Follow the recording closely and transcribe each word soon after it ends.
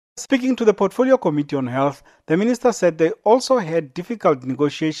Speaking to the Portfolio Committee on Health, the minister said they also had difficult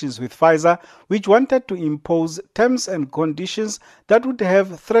negotiations with Pfizer, which wanted to impose terms and conditions that would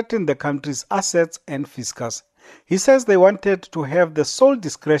have threatened the country's assets and fiscus. He says they wanted to have the sole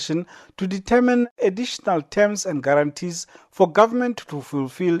discretion to determine additional terms and guarantees for government to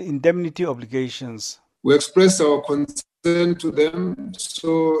fulfill indemnity obligations. We expressed our concern to them,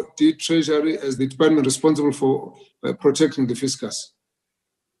 so did Treasury as the department responsible for protecting the fiscus.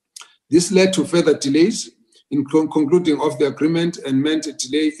 This led to further delays in concluding of the agreement and meant a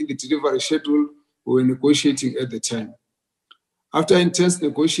delay in the delivery schedule we were negotiating at the time. After intense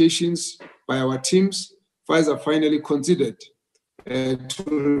negotiations by our teams, Pfizer finally considered to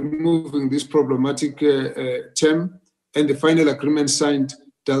removing this problematic term, and the final agreement signed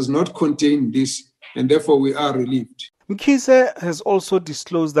does not contain this, and therefore we are relieved. Mkhize has also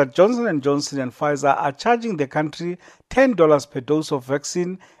disclosed that Johnson & Johnson and Pfizer are charging the country $10 per dose of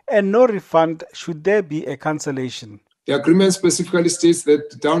vaccine and no refund should there be a cancellation. The agreement specifically states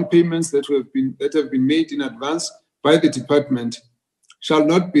that down payments that have been made in advance by the department shall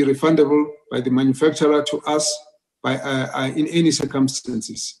not be refundable by the manufacturer to us in any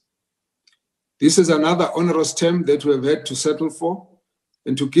circumstances. This is another onerous term that we have had to settle for.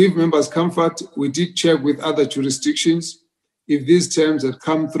 And to give members comfort, we did check with other jurisdictions if these terms had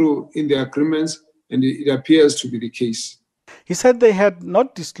come through in the agreements, and it appears to be the case. He said they had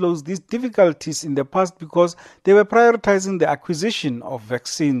not disclosed these difficulties in the past because they were prioritizing the acquisition of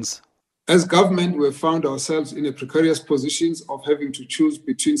vaccines. As government, we have found ourselves in a precarious position of having to choose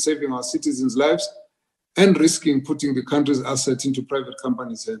between saving our citizens' lives and risking putting the country's assets into private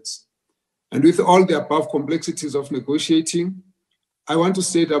companies' hands. And with all the above complexities of negotiating, I want to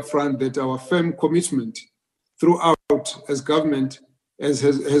state up front that our firm commitment throughout as government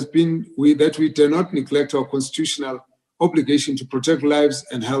has been that we do not neglect our constitutional obligation to protect lives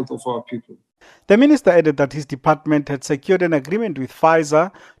and health of our people. The minister added that his department had secured an agreement with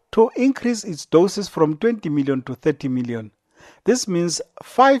Pfizer to increase its doses from 20 million to 30 million. This means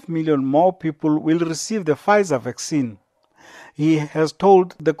 5 million more people will receive the Pfizer vaccine. He has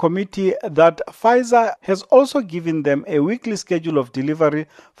told the committee that Pfizer has also given them a weekly schedule of delivery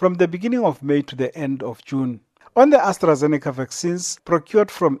from the beginning of May to the end of June. On the AstraZeneca vaccines procured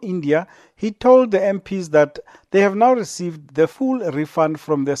from India, he told the MPs that they have now received the full refund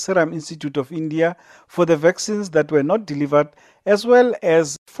from the Serum Institute of India for the vaccines that were not delivered, as well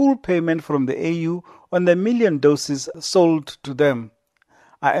as full payment from the AU on the 1 million doses sold to them.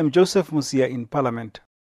 I am Joseph Musia in Parliament.